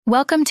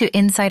Welcome to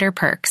Insider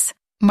Perks,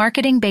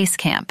 Marketing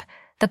Basecamp,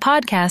 the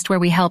podcast where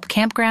we help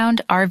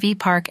campground, RV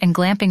park, and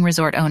glamping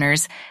resort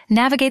owners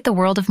navigate the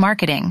world of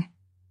marketing.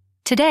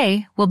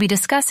 Today, we'll be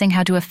discussing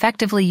how to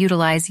effectively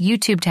utilize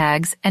YouTube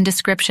tags and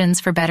descriptions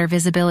for better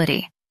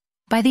visibility.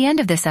 By the end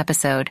of this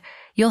episode,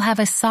 you'll have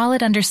a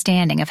solid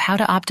understanding of how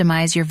to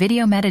optimize your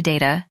video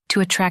metadata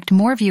to attract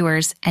more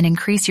viewers and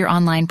increase your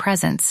online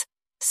presence.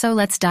 So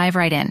let's dive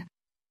right in.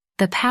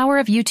 The power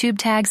of YouTube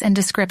tags and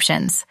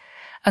descriptions.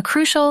 A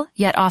crucial,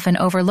 yet often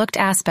overlooked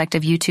aspect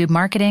of YouTube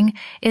marketing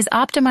is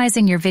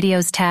optimizing your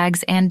video's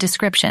tags and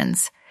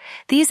descriptions.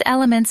 These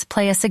elements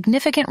play a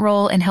significant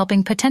role in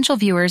helping potential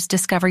viewers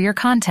discover your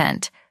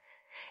content.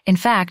 In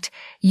fact,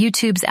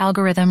 YouTube's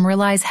algorithm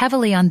relies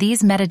heavily on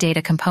these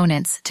metadata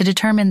components to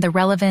determine the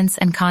relevance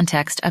and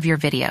context of your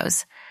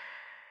videos.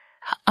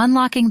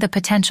 Unlocking the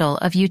potential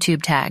of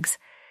YouTube tags.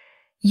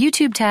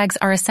 YouTube tags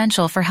are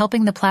essential for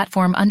helping the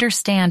platform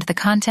understand the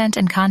content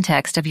and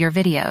context of your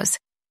videos.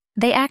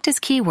 They act as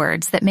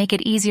keywords that make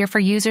it easier for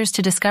users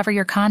to discover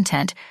your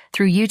content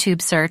through YouTube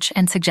search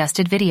and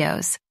suggested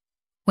videos.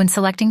 When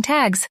selecting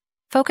tags,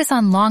 focus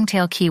on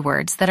long-tail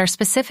keywords that are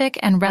specific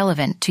and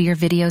relevant to your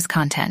video's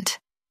content.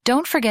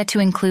 Don't forget to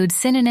include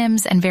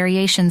synonyms and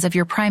variations of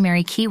your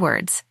primary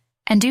keywords,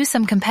 and do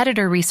some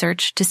competitor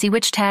research to see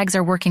which tags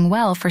are working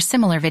well for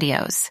similar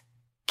videos.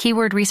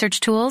 Keyword research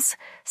tools,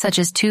 such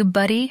as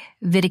TubeBuddy,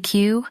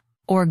 VidiQ,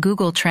 or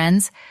Google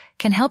Trends,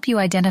 can help you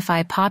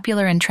identify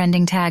popular and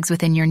trending tags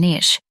within your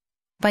niche.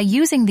 By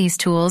using these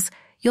tools,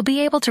 you'll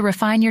be able to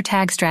refine your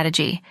tag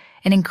strategy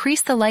and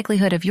increase the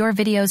likelihood of your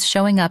videos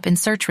showing up in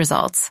search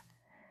results.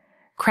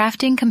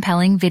 Crafting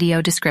compelling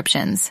video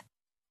descriptions.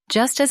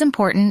 Just as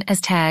important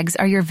as tags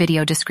are your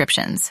video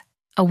descriptions.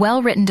 A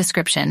well-written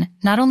description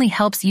not only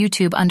helps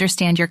YouTube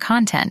understand your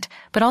content,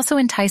 but also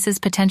entices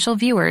potential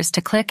viewers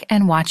to click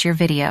and watch your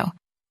video.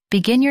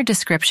 Begin your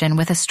description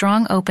with a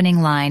strong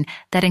opening line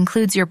that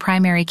includes your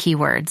primary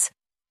keywords.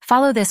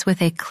 Follow this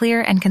with a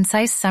clear and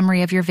concise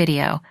summary of your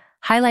video,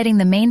 highlighting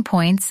the main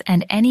points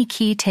and any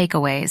key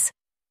takeaways.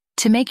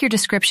 To make your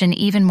description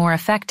even more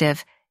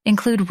effective,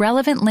 include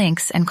relevant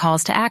links and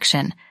calls to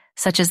action,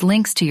 such as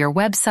links to your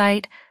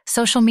website,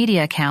 social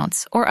media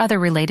accounts, or other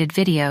related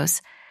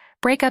videos.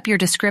 Break up your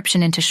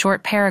description into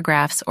short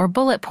paragraphs or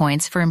bullet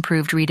points for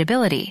improved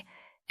readability.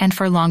 And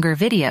for longer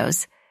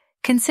videos,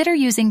 consider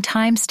using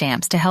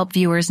timestamps to help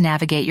viewers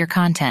navigate your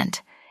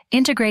content,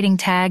 integrating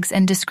tags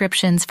and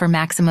descriptions for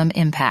maximum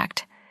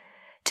impact.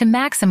 To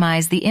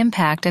maximize the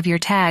impact of your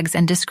tags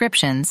and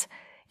descriptions,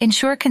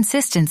 ensure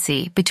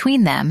consistency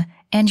between them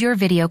and your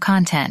video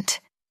content.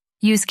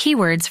 Use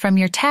keywords from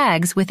your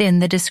tags within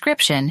the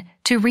description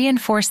to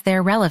reinforce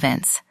their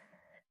relevance.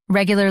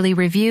 Regularly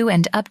review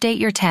and update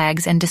your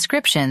tags and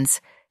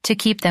descriptions to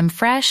keep them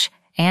fresh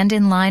and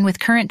in line with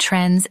current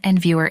trends and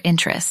viewer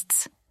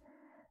interests.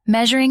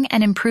 Measuring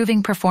and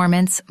improving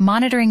performance,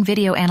 monitoring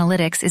video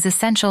analytics is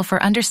essential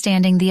for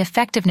understanding the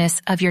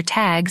effectiveness of your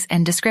tags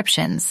and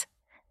descriptions.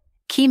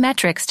 Key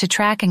metrics to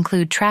track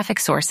include traffic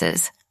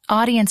sources,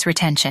 audience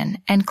retention,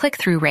 and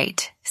click-through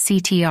rate,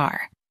 CTR.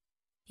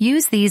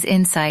 Use these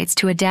insights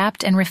to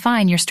adapt and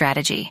refine your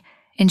strategy,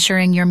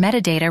 ensuring your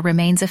metadata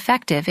remains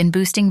effective in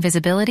boosting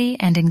visibility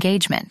and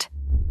engagement.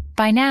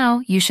 By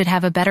now, you should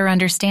have a better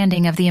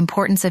understanding of the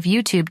importance of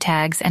YouTube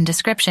tags and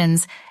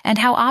descriptions and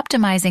how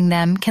optimizing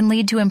them can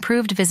lead to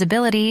improved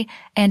visibility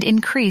and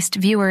increased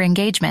viewer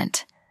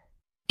engagement.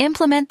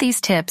 Implement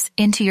these tips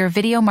into your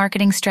video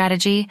marketing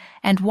strategy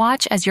and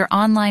watch as your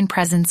online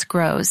presence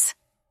grows.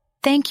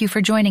 Thank you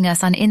for joining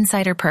us on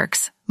Insider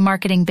Perks,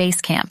 Marketing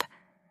Basecamp.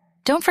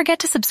 Don't forget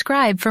to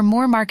subscribe for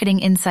more marketing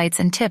insights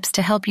and tips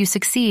to help you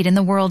succeed in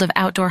the world of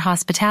outdoor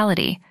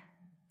hospitality.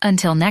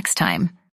 Until next time.